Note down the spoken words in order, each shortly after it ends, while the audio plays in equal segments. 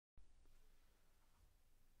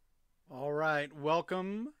All right,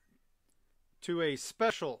 welcome to a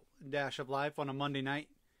special Dash of Life on a Monday night.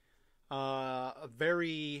 A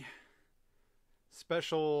very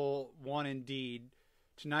special one indeed.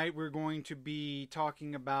 Tonight we're going to be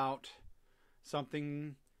talking about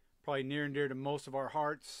something probably near and dear to most of our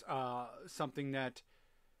hearts, something that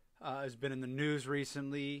has been in the news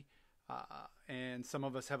recently, and some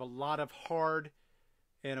of us have a lot of hard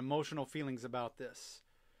and emotional feelings about this.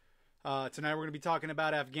 Tonight we're going to be talking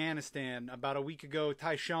about Afghanistan. About a week ago,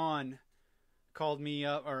 Tyshawn called me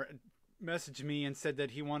up or messaged me and said that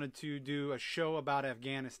he wanted to do a show about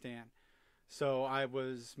Afghanistan. So I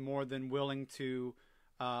was more than willing to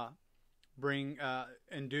bring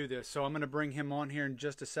and do this. So I'm going to bring him on here in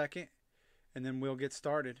just a second, and then we'll get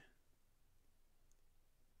started.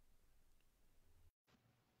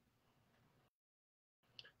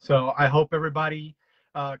 So I hope everybody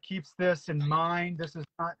keeps this in mind. This is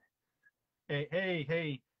not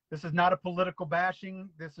hey, this is not a political bashing.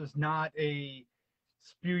 This is not a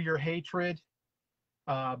spew your hatred.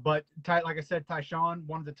 But like I said, Tyshawn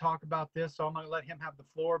wanted to talk about this, so I'm going to let him have the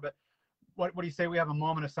floor. But what do you say we have a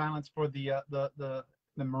moment of silence for the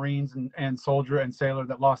Marines and soldier and sailor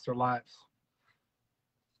that lost their lives?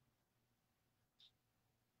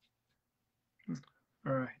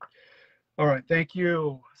 All right. Thank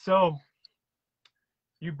you. So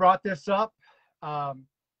you brought this up.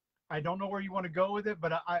 I don't know where you want to go with it,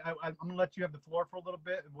 but I'm going to let you have the floor for a little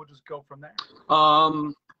bit, and we'll just go from there.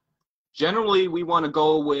 Generally, we want to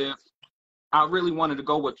go with, I really wanted to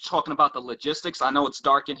go with talking about the logistics. I know it's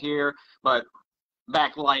dark in here, but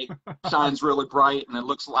backlight shines really bright, and I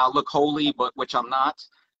look holy, but which I'm not.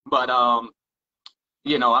 But,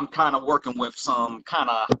 you know, I'm kind of working with some kind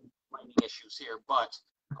of lighting issues here. But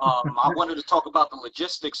I wanted to talk about the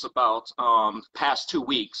logistics about past 2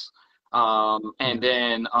 weeks. And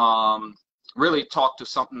then really talk to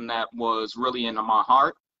something that was really in my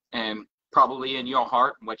heart and probably in your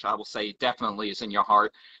heart, which I will say definitely is in your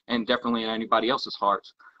heart and definitely in anybody else's heart.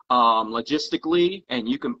 Logistically, and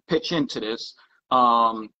you can pitch into this,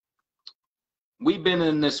 we've been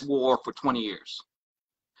in this war for 20 years.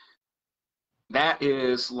 That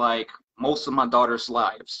is like most of my daughter's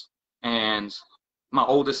lives. And my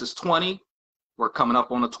oldest is 20. We're coming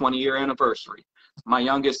up on a 20-year anniversary. My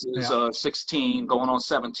youngest is 16, going on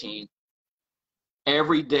 17.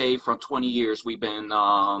 Every day for 20 years, we've been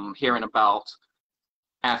hearing about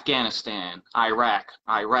Afghanistan, Iraq,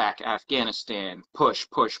 Afghanistan, push.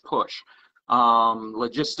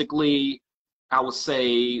 Logistically, I would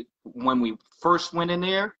say when we first went in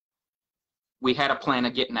there, we had a plan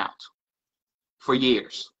of getting out for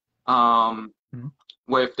years.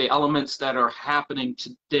 With the elements that are happening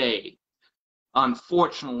today,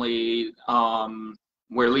 unfortunately,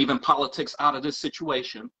 we're leaving politics out of this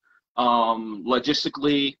situation.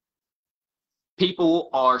 Logistically, people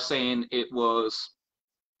are saying it was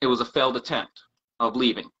a failed attempt of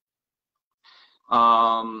leaving.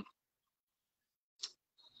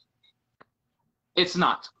 It's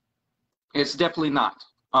not. It's definitely not.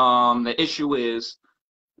 The issue is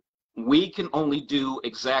we can only do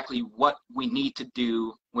exactly what we need to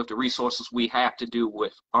do with the resources we have to do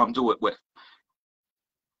it with.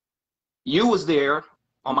 You was there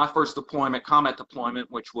on my first deployment, combat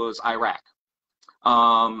deployment, which was Iraq.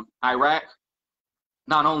 Iraq,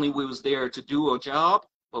 not only we was there to do a job,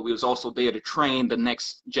 but we was also there to train the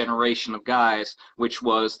next generation of guys, which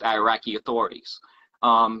was the Iraqi authorities.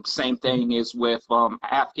 Same thing is with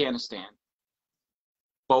Afghanistan.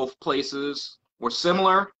 Both places were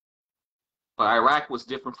similar, but Iraq was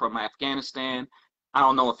different from Afghanistan. I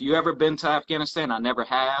don't know if you ever been to Afghanistan. I never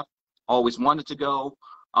have. Always wanted to go.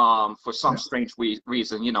 For some strange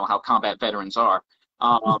reason, you know how combat veterans are.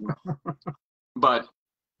 But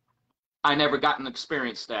I never got to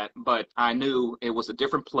experience that. But I knew it was a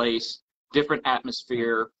different place, different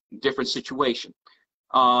atmosphere, different situation.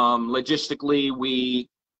 Logistically,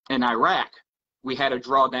 in Iraq, we had a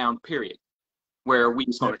drawdown period where we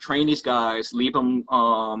was going to train these guys, leave them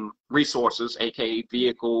resources, aka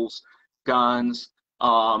vehicles, guns.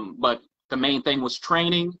 But the main thing was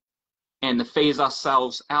training and to phase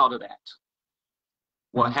ourselves out of that.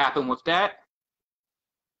 What happened with that?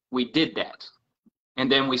 We did that.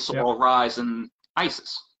 And then we saw a rise in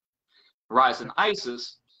ISIS. Rise in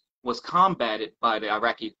ISIS was combated by the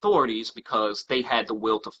Iraqi authorities because they had the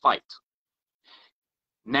will to fight.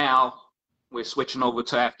 Now we're switching over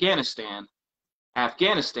to Afghanistan.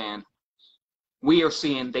 Afghanistan, we are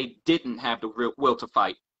seeing they didn't have the real will to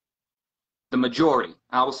fight. The majority,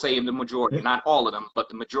 I will say the majority, not all of them, but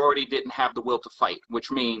the majority didn't have the will to fight,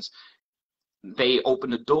 which means they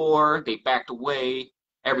opened the door, they backed away,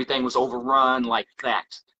 everything was overrun like that.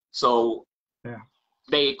 So Yeah.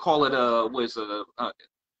 they call it a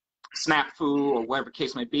snafu or whatever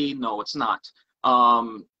case may be. No, it's not.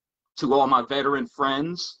 To all my veteran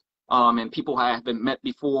friends and people I haven't met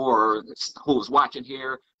before or who's watching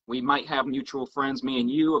here, we might have mutual friends, me and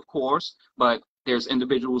you, of course, but there's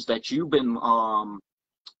individuals that you've been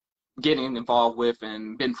getting involved with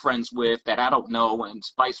and been friends with that I don't know, and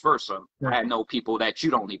vice versa. Yeah. I know people that you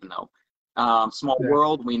don't even know. Small Yeah.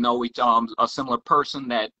 world, we know each a similar person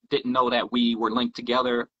that didn't know that we were linked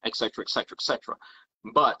together, et cetera, et cetera, et cetera.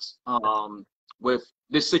 But with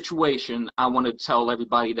this situation, I want to tell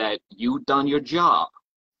everybody that you've done your job.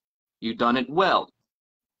 You've done it well.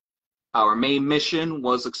 Our main mission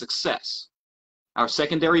was a success. Our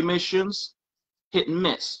secondary missions, hit and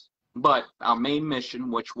miss. But our main mission,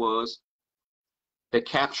 which was the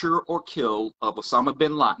capture or kill of Osama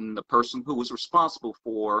bin Laden, the person who was responsible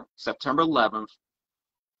for September 11th,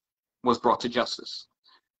 was brought to justice.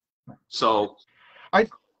 So, I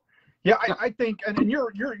think, and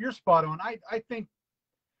you're spot on. I think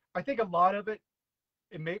a lot of it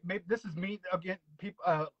may this is me again.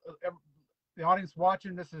 People, the audience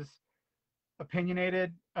watching, this is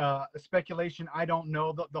opinionated, speculation. I don't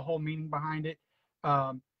know the whole meaning behind it.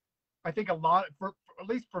 I think a lot, for at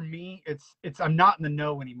least for me, it's I'm not in the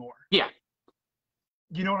know anymore. yeah,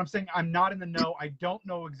 You know what I'm saying? I'm not in the know. I don't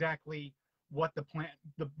know exactly what the plan.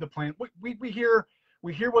 The plan. We hear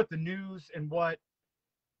what the news and what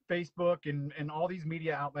Facebook and all these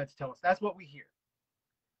media outlets tell us. That's what we hear.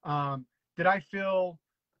 Did I feel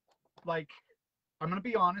like, I'm going to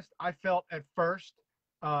be honest, I felt at first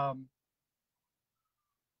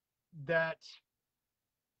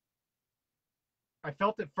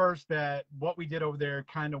that what we did over there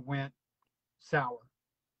kind of went sour.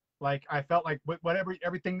 Like I felt like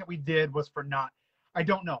everything that we did was for naught. I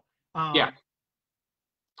don't know. yeah,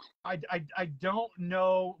 I don't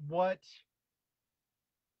know what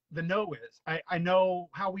the no is. I know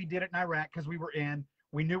how we did it in Iraq because we were in.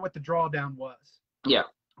 We knew what the drawdown was. yeah,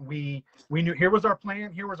 We knew here was our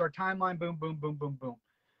plan. Here was our timeline. Boom, boom, boom, boom, boom.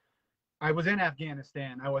 I was in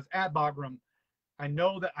Afghanistan. I was at Bagram. I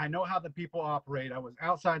know how the people operate. I was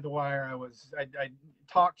outside the wire. I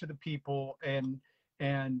talked to the people, and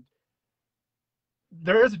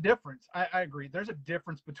there is a difference. I agree. There's a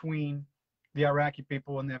difference between the Iraqi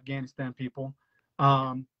people and the Afghanistan people.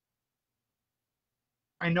 I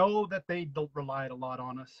know that they relied a lot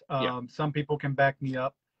on us. Some people can back me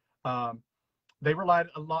up. They relied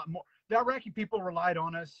a lot more. The Iraqi people relied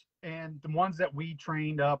on us, and the ones that we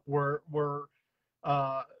trained up were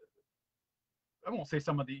I won't say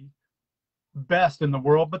some of the best in the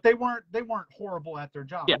world, but they weren't horrible at their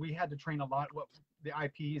job. yeah, We had to train a lot with the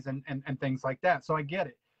IPs and things like that. So I get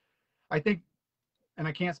it. I think, and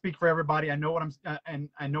I can't speak for everybody. I know what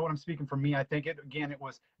I'm speaking for me. I think it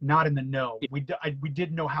was not in the know. We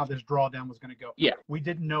didn't know how this drawdown was going to go. yeah, We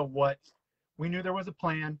didn't know we knew there was a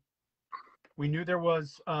plan. We knew there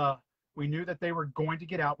was we knew that they were going to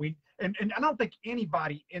get out. And I don't think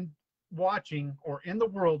anybody in watching or in the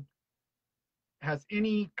world has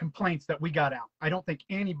any complaints that we got out. I don't think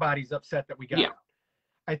anybody's upset that we got out.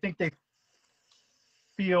 I think they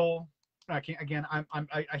feel, I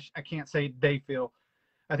can't say they feel.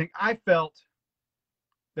 I think I felt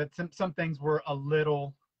that some things were a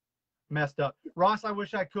little messed up. Ross, I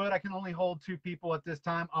wish I could. I can only hold 2 people at this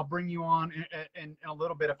time. I'll bring you on in a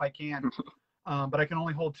little bit if I can. But I can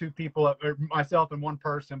only hold 2 people, or myself and 1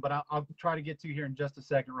 person, but I'll try to get to you here in just a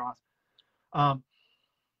second, Ross.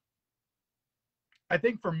 I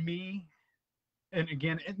think for me, and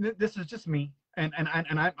again, this is just me, and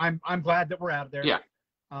I'm glad that we're out of there. yeah,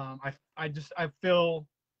 I feel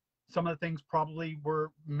some of the things probably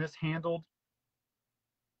were mishandled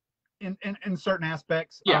in certain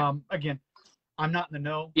aspects. Yeah. Again, I'm not in the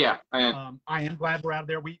know. Yeah. I am glad we're out of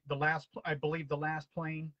there. I believe the last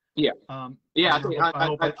plane. Yeah. Yeah.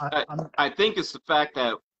 I think it's the fact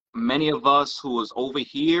that many of us who was over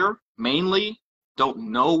here mainly don't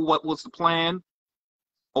know what was the plan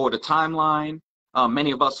or the timeline.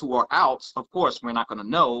 Many of us who are out, of course, we're not going to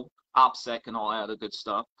know OPSEC and all that other good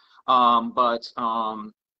stuff. But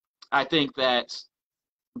I think that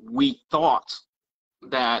we thought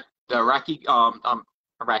that the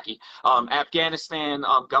Afghanistan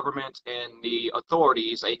government and the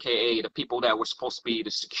authorities, aka the people that were supposed to be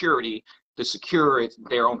the security to secure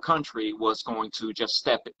their own country, was going to just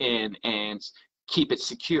step in and keep it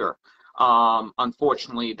secure.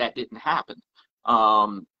 Unfortunately, that didn't happen.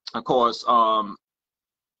 Of course,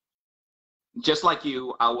 just like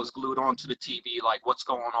you, I was glued onto the TV, like, what's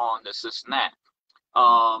going on, this and that.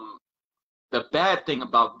 The bad thing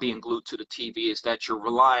about being glued to the TV is that you're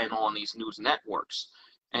relying on these news networks.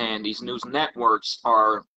 And these news networks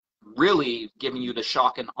are really giving you the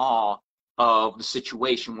shock and awe of the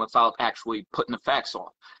situation without actually putting the facts on.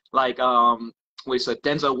 Like what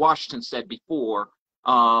Denzel Washington said before,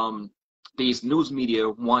 these news media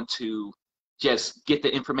want to just get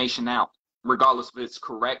the information out, regardless if it's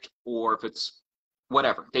correct or if it's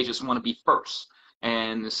whatever. They just want to be first.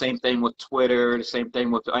 And the same thing with Twitter, the same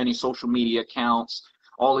thing with any social media accounts.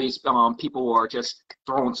 All these people are just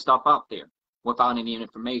throwing stuff out there without any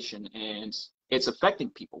information, and it's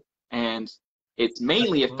affecting people. And it's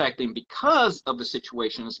mainly affecting, because of the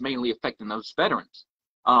situation, it's mainly affecting those veterans,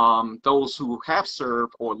 those who have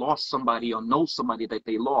served or lost somebody or know somebody that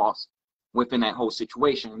they lost within that whole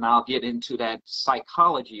situation. And I'll get into that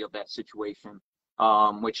psychology of that situation,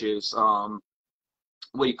 which is, what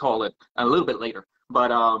do you call it, a little bit later. But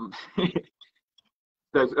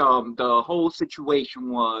the whole situation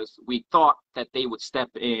was, we thought that they would step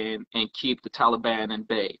in and keep the Taliban in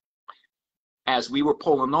bay. As we were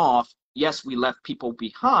pulling off, yes, we left people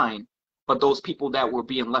behind, but those people that were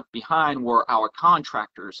being left behind were our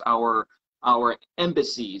contractors, our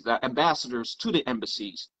embassies, the ambassadors to the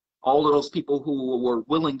embassies, all of those people who were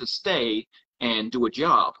willing to stay and do a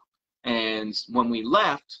job. And when we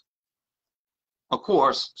left, of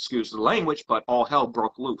course, excuse the language, but all hell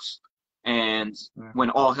broke loose. And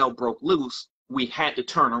when all hell broke loose, we had to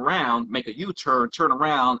turn around, make a U-turn, turn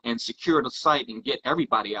around and secure the site and get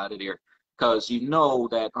everybody out of there. Because you know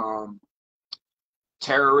that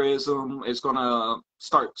terrorism is going to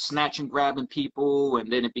start snatching, grabbing people,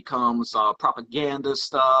 and then it becomes propaganda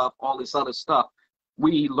stuff, all this other stuff.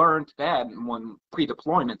 We learned that when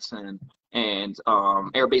pre-deployments and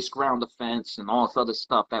air-based ground defense and all this other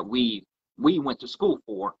stuff that we went to school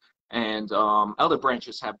for, and other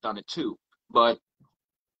branches have done it too. But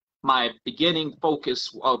my beginning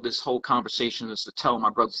focus of this whole conversation is to tell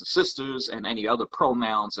my brothers and sisters and any other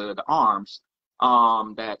pronouns at the arms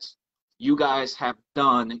that you guys have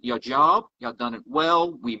done your job. You've done it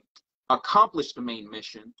well. We've accomplished the main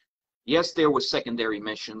mission. Yes, there were secondary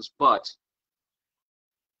missions, but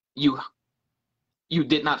you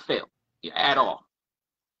did not fail at all.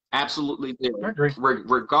 Absolutely did. I agree.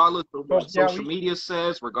 Regardless of what social media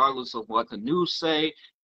says, regardless of what the news say,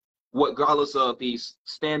 regardless of these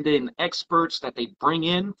stand-in experts that they bring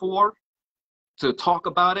in for to talk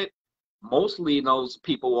about it, mostly those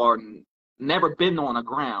people are never been on a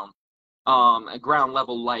ground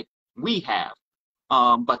level like we have,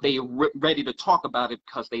 but they ready to talk about it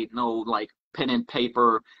because they know, like, pen and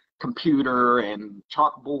paper, computer and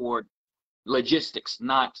chalkboard logistics,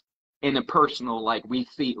 not interpersonal like we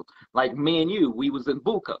see. Like me and you, we was in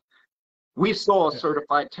Buka. We saw a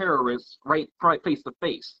certified terrorist right face to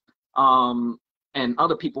face. And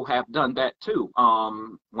other people have done that too.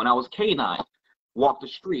 When I was K9, walked the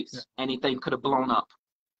streets, anything could have blown up.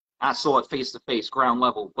 I saw it face to face, ground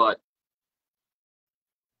level. But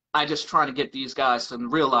I just try to get these guys to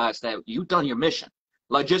realize that you've done your mission.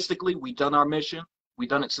 Logistically, we've done our mission. We've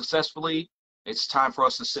done it successfully. It's time for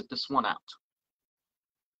us to sit this one out.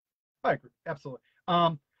 I agree, absolutely.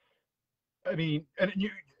 I mean, and you,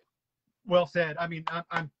 well said. I mean,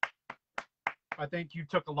 I think you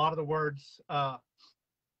took a lot of the words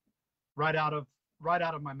right out of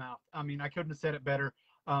my mouth. I mean, I couldn't have said it better.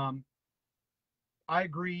 I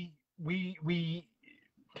agree.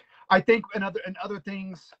 I think in other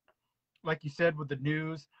things, like you said with the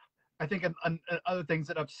news, I think in other things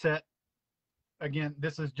that upset. Again,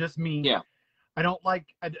 this is just me. Yeah. I don't like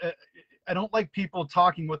people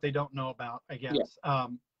talking what they don't know about, I guess.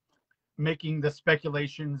 Making the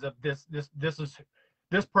speculations of this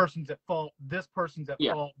person's at fault, this person's at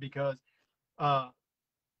fault because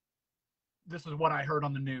this is what I heard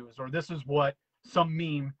on the news, or this is what some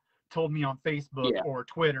meme told me on Facebook or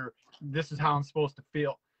Twitter. This is how I'm supposed to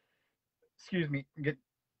feel. Excuse me, get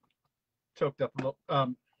choked up a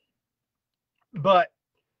little. But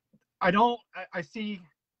I see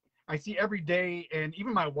every day, and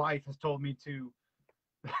even my wife has told me to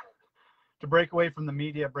break away from the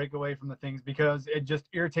media, break away from the things, because it just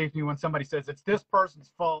irritates me when somebody says it's this person's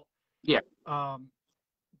fault. Yeah.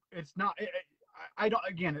 It's not. I don't.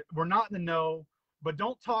 Again, we're not in the know, but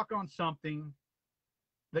don't talk on something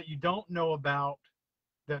that you don't know about,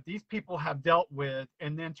 that these people have dealt with,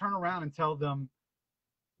 and then turn around and tell them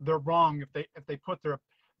they're wrong if they put their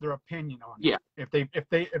opinion on it. If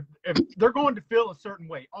they're going to feel a certain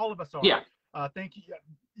way. All of us are. Thank you.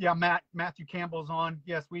 Matthew Campbell's on.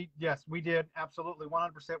 Yes, we did. Absolutely.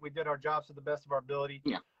 100%. We did our jobs to the best of our ability.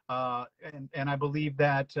 And I believe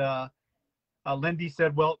that Lindy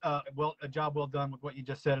said, a job well done with what you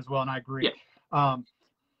just said as well. And I agree. I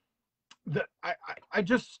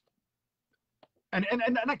just, and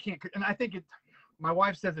I can't, and I think my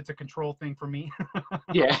wife says it's a control thing for me.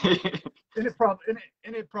 Yeah.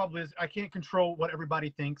 And it probably is. I can't control what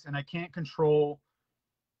everybody thinks, and I can't control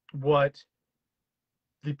what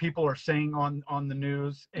the people are saying on the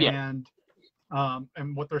news, Yeah.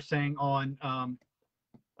 and what they're saying on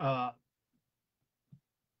uh,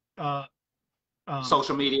 uh,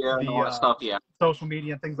 Social media and the all that stuff. Yeah. social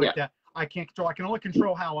media and things Yeah. like that. I can't control. I can only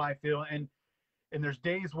control how I feel, and there's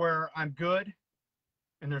days where I'm good,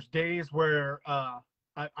 and there's days where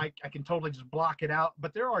I can totally just block it out.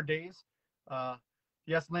 But there are days.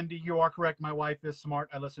 Yes, Lindy, you are correct. My wife is smart.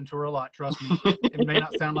 I listen to her a lot. Trust me. It may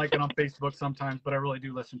not sound like it on Facebook sometimes, but I really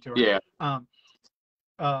do listen to her. Yeah.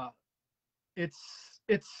 It's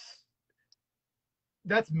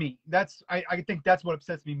that's me. I think that's what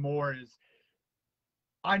upsets me more is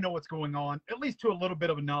I know what's going on, at least to a little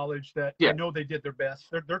bit of a knowledge that Yeah. I know they did their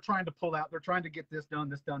best. They're trying to pull out. They're trying to get this done,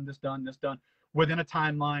 this done, this done, this done within a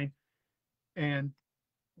timeline. And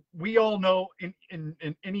we all know in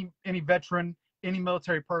any veteran, any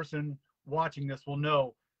military person watching this will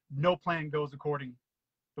know no plan goes according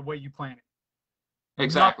the way you plan it.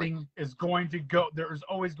 Exactly. Nothing is going to go. There's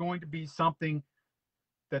always going to be something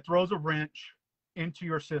that throws a wrench into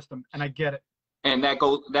your system, and I get it. And that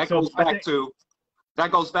goes back to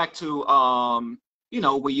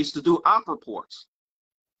we used to do op reports.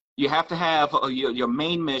 You have to have your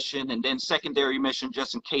main mission and then secondary mission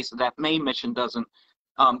just in case that main mission doesn't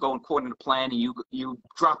go according to plan, and you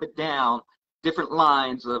drop it down different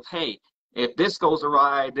lines of, hey, if this goes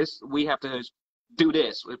awry, we have to do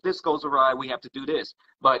this. If this goes awry, we have to do this.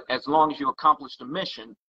 But as long as you accomplish the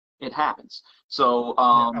mission, it happens. So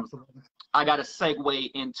Absolutely. I got to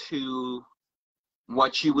segue into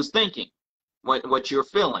what you was thinking, what you're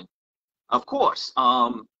feeling. Of course,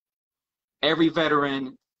 every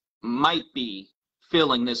veteran might be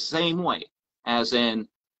feeling the same way, as in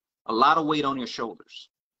a lot of weight on your shoulders,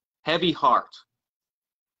 heavy heart,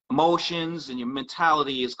 emotions, and your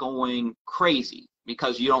mentality is going crazy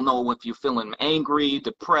because you don't know if you're feeling angry,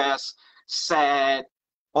 depressed, sad,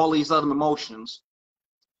 all these other emotions.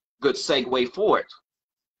 Good segue for it.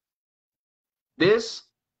 This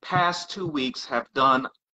past 2 weeks have done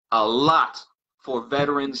a lot for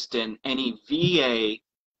veterans than any VA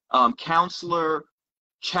counselor,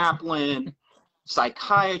 chaplain,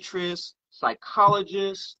 psychiatrist,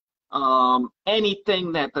 psychologist,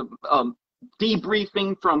 anything that the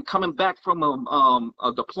debriefing from coming back from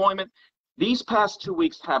a deployment. These past 2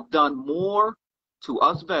 weeks have done more to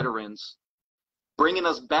us veterans, bringing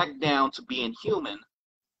us back down to being human,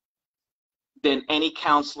 than any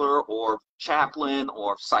counselor or chaplain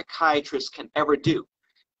or psychiatrist can ever do.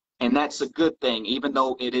 And that's a good thing, even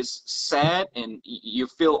though it is sad and you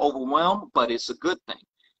feel overwhelmed, but it's a good thing.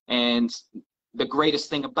 And the greatest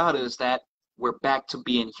thing about it is that we're back to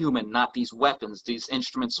being human, not these weapons, these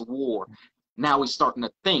instruments of war. Now we're starting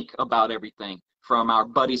to think about everything from our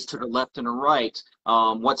buddies to the left and the right,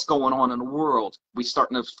 what's going on in the world. We're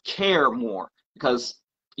starting to care more because,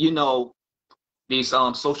 these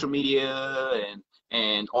social media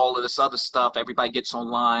and all of this other stuff, everybody gets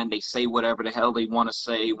online, they say whatever the hell they want to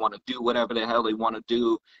say, want to do whatever the hell they want to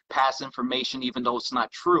do, pass information even though it's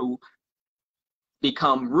not true,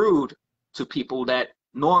 become rude to people that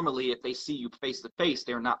normally if they see you face to face,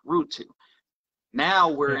 they're not rude to.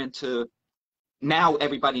 Now now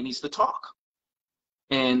everybody needs to talk.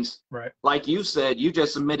 And right, like you said, you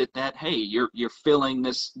just admitted that, hey, you're feeling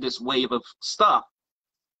this wave of stuff.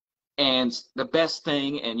 And the best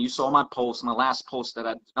thing, and you saw my last post that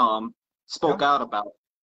I spoke out about,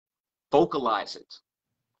 vocalize it.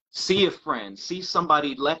 See a friend, see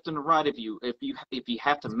somebody left and right of you. If you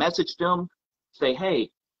have to message them, say, hey,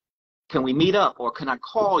 can we meet up or can I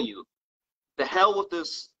call you? The hell with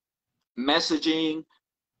this messaging,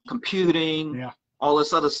 computing, all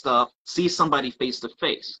this other stuff. See somebody face to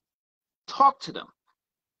face. Talk to them.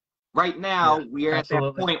 Right now, we are at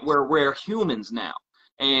that point where we're humans now.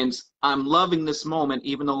 And I'm loving this moment,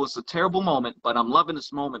 even though it's a terrible moment, but I'm loving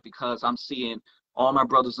this moment because I'm seeing all my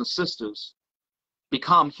brothers and sisters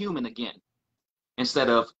become human again. Instead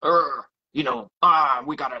of, we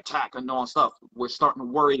got to attack and all stuff. We're starting to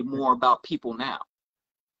worry more about people now.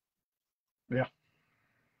 Yeah,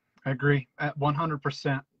 I agree at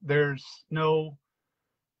 100%. There's no,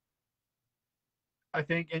 I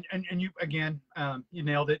think, and you, again, you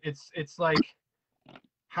nailed it. It's like,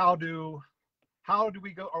 how do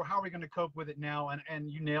we go, or how are we going to cope with it now?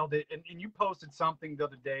 And you nailed it. And you posted something the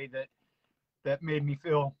other day that made me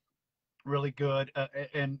feel really good.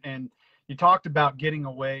 And you talked about getting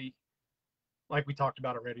away, like we talked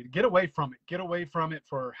about already, to get away from it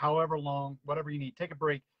for however long, whatever you need, take a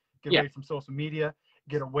break, Get away from social media.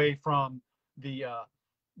 Get away from the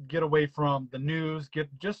news.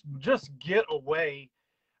 Just get away,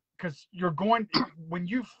 because when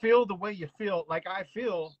you feel the way you feel, like I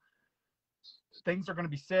feel, things are going to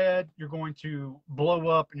be said. You're going to blow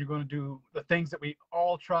up, and you're going to do the things that we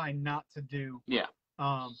all try not to do. Yeah.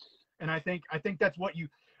 And I think that's what you.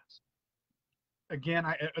 Again,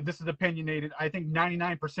 this is opinionated. I think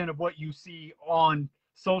 99% of what you see on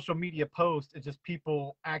social media posts is just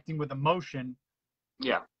people acting with emotion.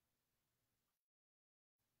 Yeah.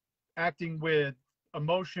 Acting with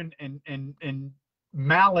emotion and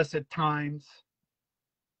malice at times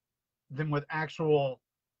than with actual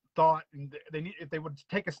thought. And if they would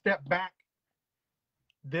take a step back,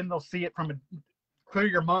 then they'll see it from clear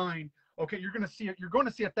your mind. Okay, you're going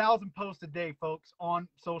to see 1,000 posts a day, folks, on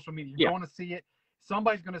social media. You're going to see it.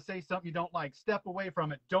 Somebody's going to say something you don't like. Step away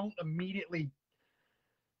from it. Don't immediately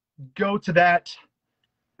go to that.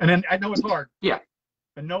 And then I know it's hard. Yeah.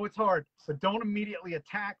 I know it's hard, but don't immediately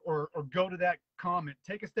attack or go to that comment.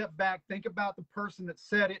 Take a step back. Think about the person that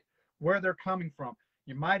said it, where they're coming from.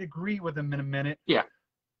 You might agree with them in a minute. Yeah.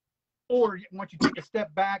 Or once you take a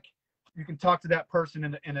step back, you can talk to that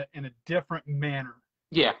person in a different manner.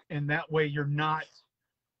 Yeah. And that way you're not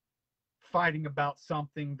fighting about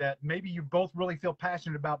something that maybe you both really feel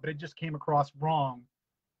passionate about, but it just came across wrong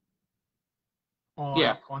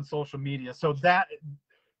on social media. So that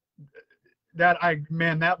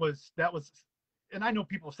was, and I know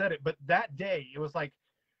people said it, but that day, it was like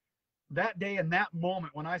that day and that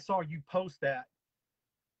moment when I saw you post that,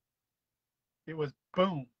 it was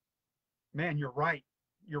boom, man, you're right.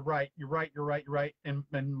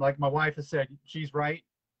 And like my wife has said, she's right.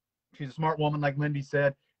 She's a smart woman, like Lindy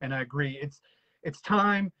said, and I agree. It's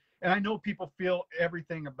time. And I know people feel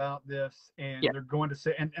everything about this, and they're going to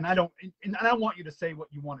say, and I don't want you to say what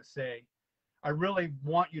you want to say. I really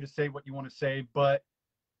want you to say what you want to say, but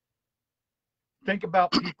think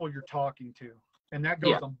about people you're talking to. And that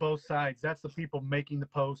goes on both sides. That's the people making the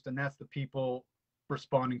post, and that's the people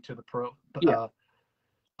responding to the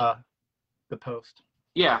post.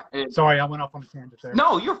 Yeah. Sorry, I went off on a tangent there.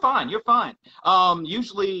 No, you're fine. You're fine.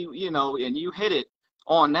 Usually, and you hit it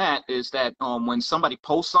on that, is that when somebody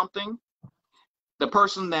posts something, the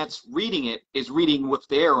person that's reading it is reading with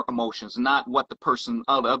their emotions, not what the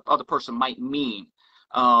other person might mean.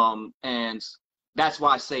 And that's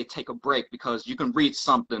why I say take a break, because you can read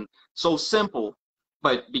something so simple,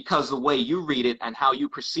 but because the way you read it and how you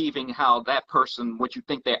perceiving how that person, what you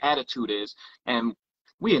think their attitude is, and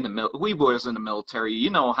we was in the military,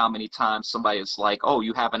 you know how many times somebody is like, oh,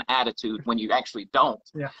 you have an attitude, when you actually don't.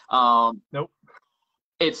 Yeah. Nope.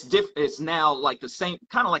 It's now like the same,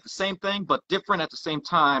 kind of like the same thing, but different at the same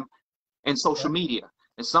time in social media.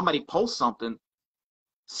 If somebody posts something,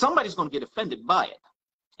 somebody's going to get offended by it,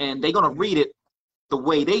 and they're going to read it the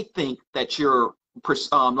way they think that you're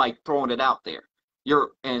like throwing it out there.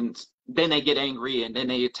 And then they get angry, and then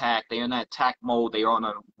they attack. They're in that attack mode. They're on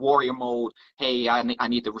a warrior mode. Hey, I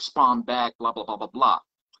need to respond back, blah, blah, blah, blah,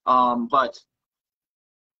 blah. But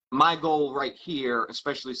my goal right here,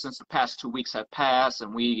 especially since the past 2 weeks have passed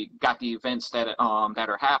and we got the events that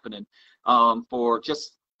are happening, for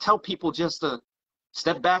just tell people just to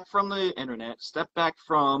step back from the internet, step back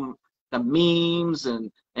from the memes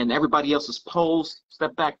and everybody else's posts,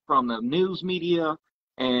 step back from the news media,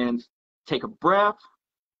 and take a breath,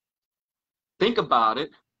 think about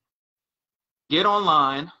it, get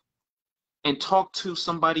online, and talk to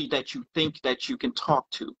somebody that you think that you can talk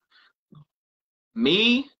to.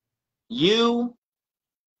 Me, you,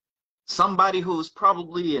 somebody who's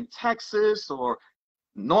probably in Texas or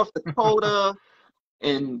North Dakota,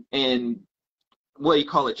 and what do you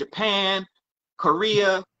call it, Japan,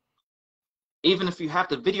 Korea. Even if you have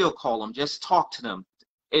to video call them, just talk to them.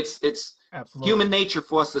 It's Absolutely. Human nature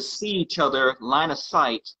for us to see each other, line of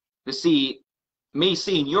sight, to see me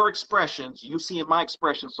seeing your expressions, you seeing my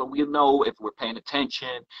expressions, so we know if we're paying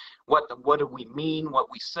attention, what do we mean, what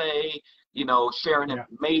we say, sharing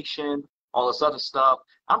information, all this other stuff.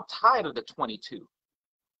 I'm tired of the 22.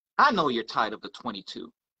 I know you're tired of the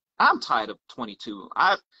 22. I'm tired of 22.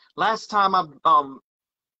 Last time I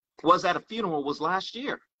was at a funeral was last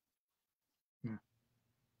year.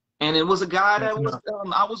 And it was a guy that was,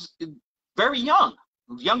 I was very young,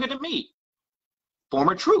 younger than me,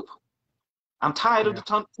 former troop. I'm tired of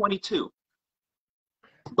the 22.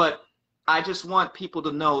 But I just want people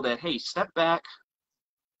to know that, hey, step back,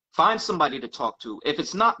 find somebody to talk to. If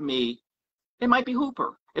it's not me, it might be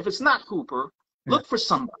Hooper. If it's not Hooper, look for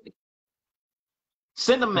somebody.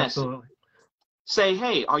 Send a message. Absolutely. Say,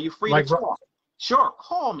 hey, are you free to talk? Sure,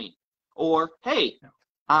 call me. Or, hey,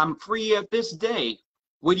 I'm free at this day.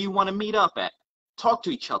 Where do you want to meet up at? Talk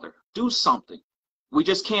to each other. Do something. We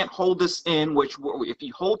just can't hold this in, which if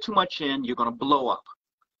you hold too much in, you're going to blow up.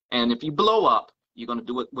 And if you blow up, you're going to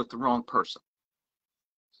do it with the wrong person.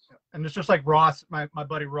 And it's just like Ross, my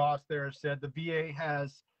buddy Ross there said, the VA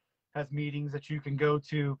has meetings that you can go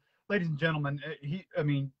to. Ladies and gentlemen, I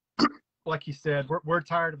mean, like he said, we're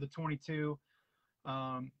tired of the 22.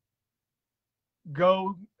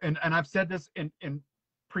 Go, and I've said this in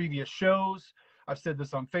previous shows. I've said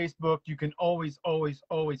this on Facebook. You can always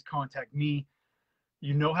contact me.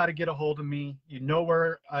 You know how to get a hold of me. You know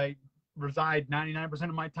where I reside 99%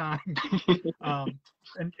 of my time.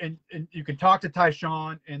 And you can talk to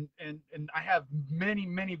Tyshawn, and I have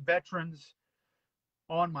many veterans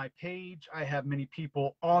on my page. I have many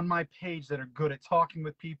people on my page that are good at talking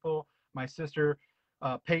with people. My sister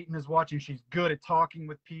Peyton is watching. She's good at talking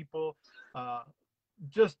with people.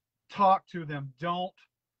 Just talk to them. Don't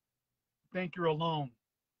think you're alone.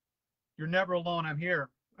 You're never alone. I'm here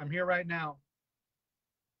right now.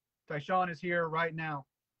 Tyshawn is here right now.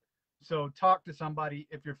 So talk to somebody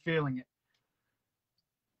if you're feeling it.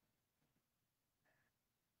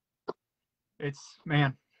 It's,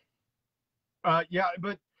 man. Yeah,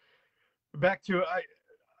 but back to, I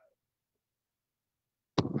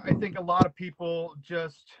think a lot of people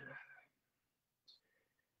just,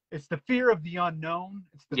 it's the fear of the unknown.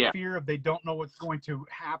 It's the fear of they don't know what's going to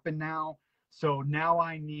happen now. So now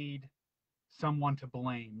I need someone to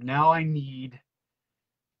blame. Now I need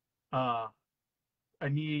to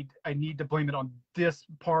blame it on this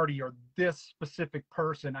party or this specific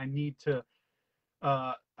person. I need to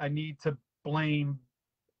blame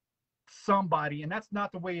somebody, and that's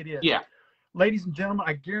not the way it is. Yeah. Ladies and gentlemen,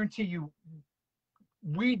 I guarantee you,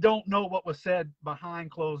 we don't know what was said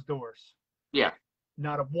behind closed doors. Yeah.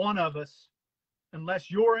 Not a one of us, unless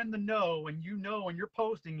you're in the know and you know and you're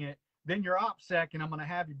posting it, then you're OPSEC and I'm going to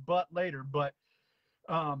have your butt later. But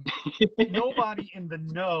nobody in the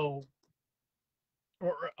know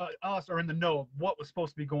or us are in the know of what was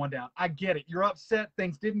supposed to be going down. I get it. You're upset.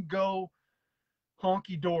 Things didn't go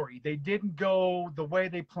honky-dory. They didn't go the way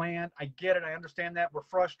they planned. I get it. I understand that. We're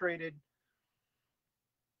frustrated.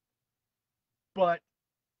 But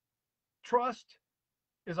trust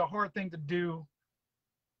is a hard thing to do.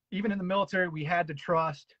 Even in the military, we had to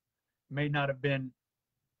trust. May not have been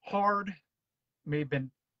hard. It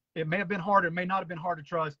may have been hard. It may not have been hard to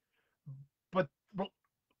trust. But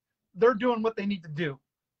they're doing what they need to do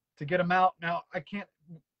to get them out. Now,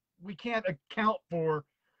 we can't account for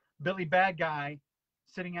Billy Bad Guy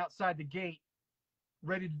sitting outside the gate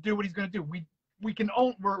ready to do what he's going to do.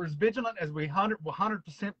 We're as vigilant as we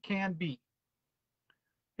 100% can be.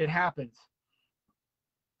 It happens.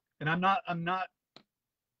 And I'm not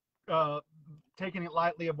taking it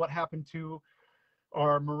lightly of what happened to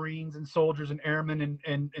our Marines and soldiers and airmen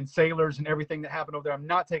and sailors and everything that happened over there. I'm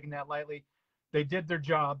not taking that lightly. They did their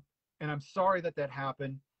job, and I'm sorry that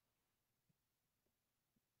happened.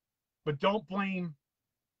 But don't blame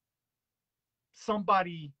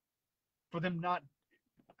somebody for them not,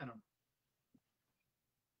 I don't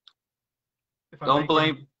know. If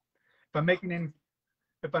I'm making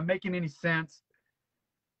any sense,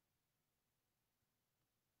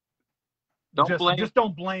 just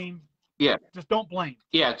don't blame. Yeah. Just don't blame.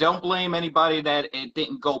 Yeah, don't blame anybody that it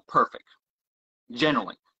didn't go perfect.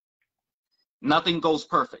 Generally. Nothing goes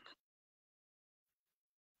perfect.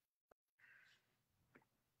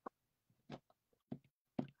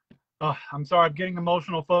 I'm sorry, I'm getting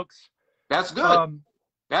emotional, folks. That's good.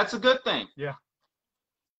 That's a good thing. Yeah.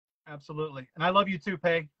 Absolutely. And I love you too,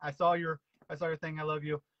 Pay. I saw your thing. I love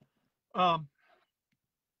you. The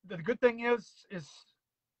good thing is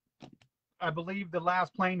I believe the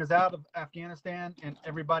last plane is out of Afghanistan and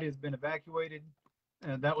everybody has been evacuated.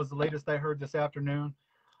 And that was the latest I heard this afternoon.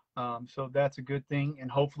 So that's a good thing. And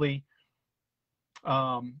hopefully,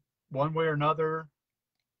 one way or another,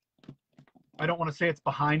 I don't want to say it's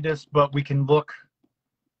behind us, but we can look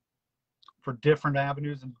for different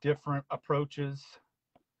avenues and different approaches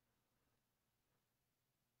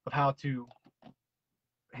of how to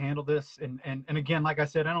handle this. And again, like I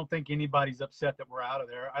said, I don't think anybody's upset that we're out of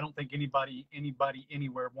there. I don't think anybody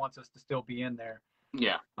anywhere wants us to still be in there.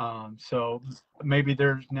 Yeah. So maybe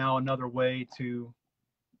there's now another way to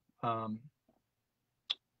go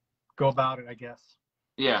about it, I guess.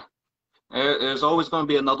 Yeah. There's always going to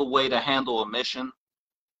be another way to handle a mission.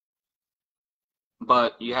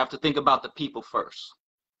 But you have to think about the people first.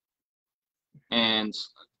 And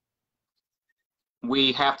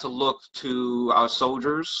we have to look to our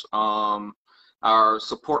soldiers, our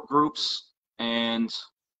support groups, and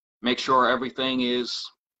make sure everything is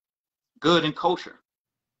good and kosher.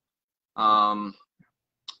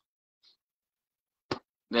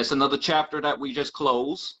 that's another chapter that we just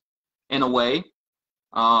close in a way.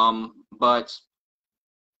 But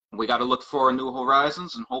we got to look for new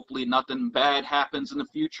horizons, and hopefully nothing bad happens in the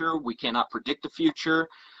future. We cannot predict the future.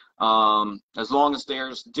 As long as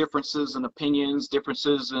there's differences in opinions,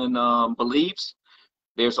 differences in beliefs,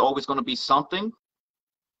 there's always going to be something.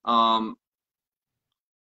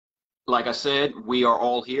 Like I said, we are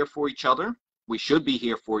all here for each other. We should be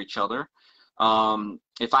here for each other.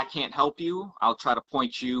 If I can't help you, I'll try to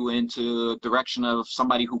point you into the direction of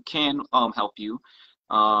somebody who can help you.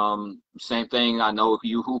 Same thing, I know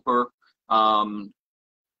you, Hooper.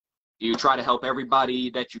 You try to help everybody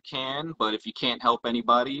that you can, but if you can't help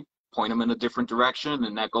anybody, point them in a different direction,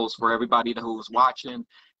 and that goes for everybody who's watching,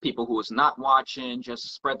 people who is not watching.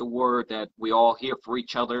 Just spread the word that we all here for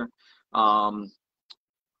each other.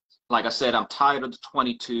 Like I said, I'm tired of the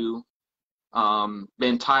 22.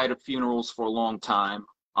 Been tired of funerals for a long time.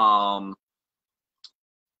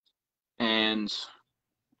 And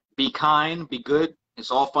be kind, be good. It's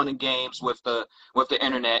all fun and games with the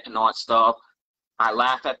internet and all that stuff. I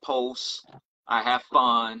laugh at posts. I have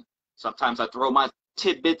fun. Sometimes I throw my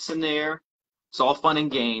tidbits in there. It's all fun and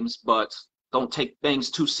games, but don't take things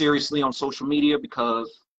too seriously on social media,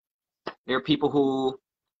 because there are people who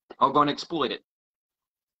are going to exploit it.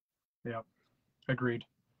 Yeah, agreed.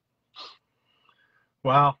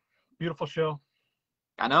 Wow, beautiful show.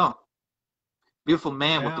 I know. Beautiful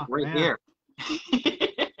man with the great hair.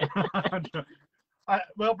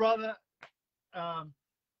 Well, brother,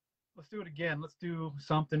 let's do it again. Let's do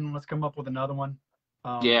something. Let's come up with another one.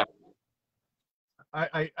 Yeah.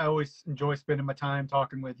 I always enjoy spending my time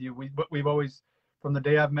talking with you. We've always, from the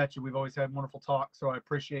day I've met you, we've always had wonderful talk. So I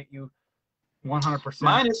appreciate you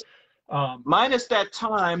 100%. Minus that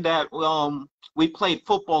time that we played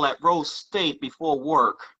football at Rose State before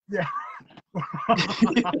work. Yeah.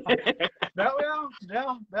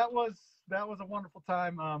 that was a wonderful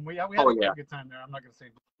time. We had a good time there. I'm not gonna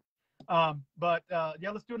say. But yeah,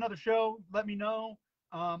 let's do another show. Let me know.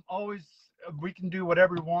 Always, we can do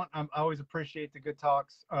whatever we want. I always appreciate the good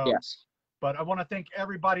talks. Yes. But I want to thank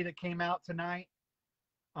everybody that came out tonight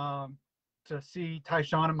to see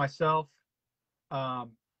Tyshawn and myself.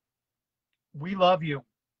 We love you.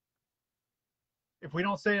 If we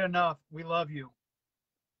don't say it enough, we love you.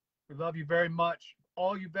 We love you very much.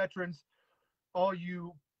 All you veterans, all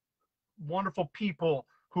you wonderful people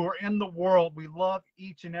who are in the world, we love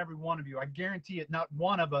each and every one of you. I guarantee it, not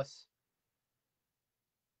one of us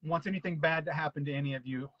wants anything bad to happen to any of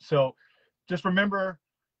you. So just remember,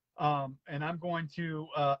 and I'm going to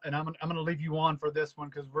leave you on for this one,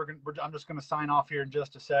 because I'm just gonna sign off here in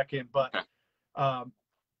just a second. But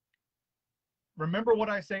remember what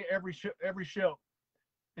I say every show,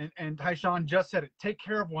 and Tyshawn just said it: take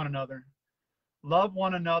care of one another, love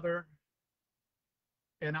one another,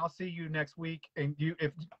 and I'll see you next week. And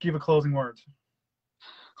give a closing words.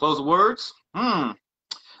 Closing words?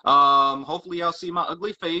 Hopefully I'll see my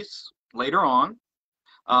ugly face later on.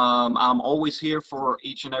 I'm always here for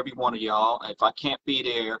each and every one of y'all. If I can't be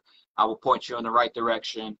there, I will point you in the right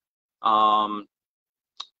direction.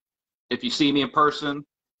 If you see me in person,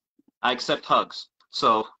 I accept hugs.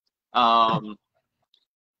 So, but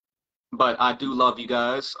I do love you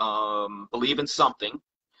guys. Believe in something.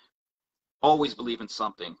 Always believe in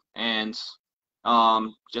something. And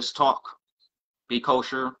just talk. Be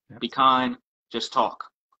kosher. Yep. Be kind. Just talk.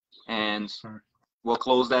 And we'll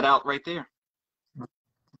close that out right there.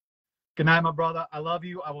 Good night, my brother. I love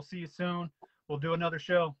you. I will see you soon. We'll do another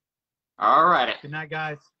show. All righty. Good night,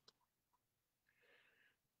 guys.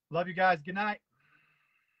 Love you guys. Good night.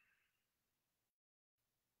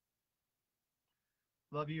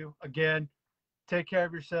 Love you again. Take care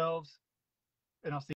of yourselves, and I'll see you.